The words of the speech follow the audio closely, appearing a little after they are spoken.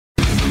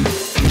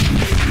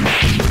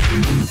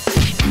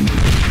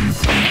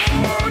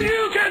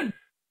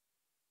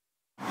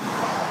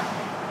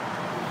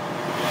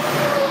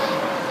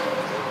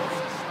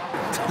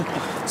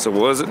So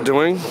what is it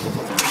doing?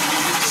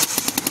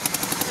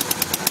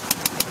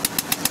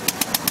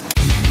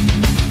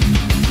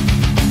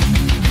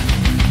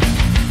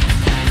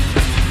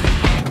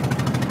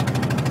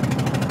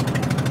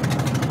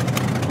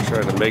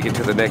 Trying to make it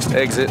to the next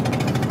exit.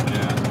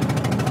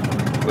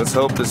 Yeah. Let's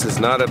hope this is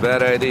not a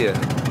bad idea.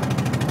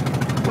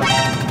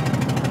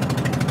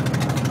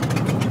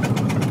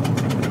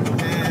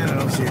 And I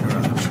don't see a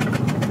garage.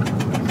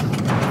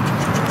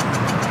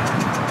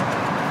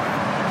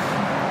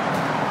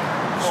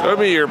 Show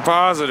me your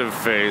positive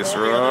face,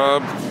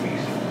 Rob.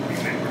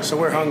 So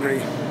we're hungry.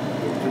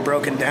 We're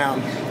broken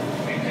down.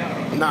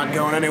 Not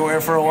going anywhere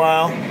for a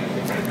while.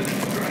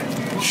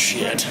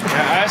 Shit. Yeah,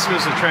 I asked if it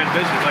was a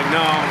transmission. Like,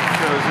 no,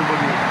 because it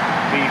wouldn't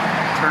be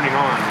turning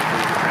on if it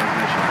was a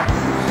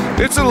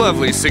transmission. It's a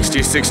lovely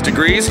 66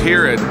 degrees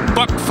here at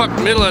buck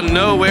middle of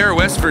nowhere,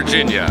 West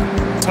Virginia.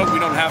 Let's hope we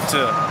don't have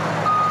to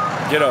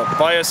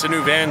buy us a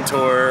new van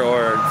tour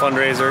or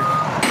fundraiser.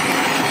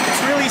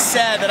 It's really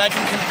sad that I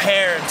can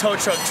compare tow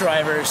truck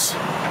drivers.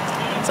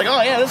 It's like,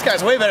 oh yeah, this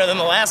guy's way better than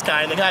the last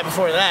guy and the guy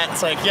before that.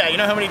 It's like, yeah, you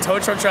know how many tow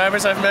truck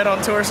drivers I've met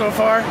on tour so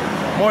far?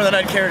 More than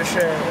I'd care to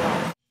share.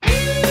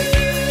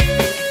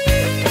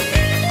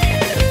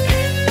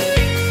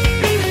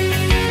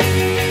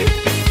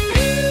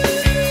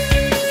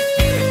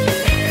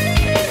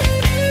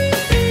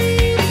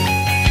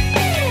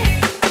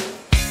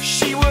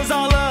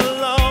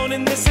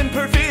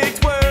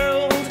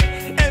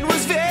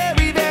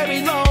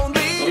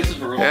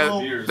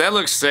 That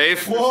looks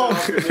safe. Whoa.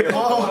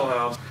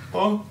 Whoa.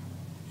 Oh.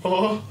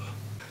 Oh.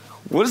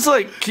 What is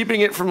like keeping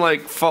it from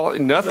like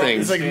falling? Nothing.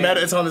 It's like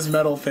metal. It's on this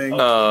metal thing.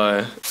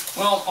 Well,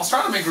 I was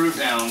trying to make root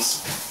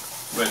downs,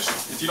 which,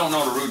 if you don't know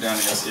what a root down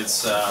is,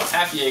 it's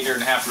half Jaeger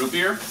and half root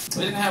beer.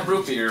 They didn't have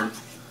root beer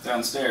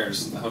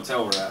downstairs in the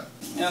hotel we're at,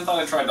 and I thought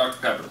I'd try Dr.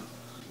 Pepper.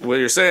 What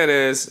you're saying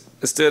is,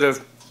 instead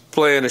of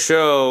playing a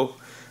show,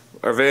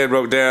 our van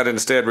broke down, and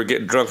instead we're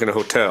getting drunk in a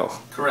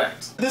hotel.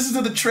 Correct. This is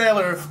to the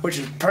trailer, which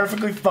is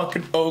perfectly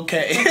fucking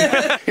okay.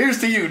 Here's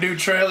to you, new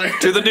trailer.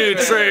 To the new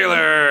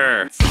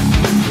trailer.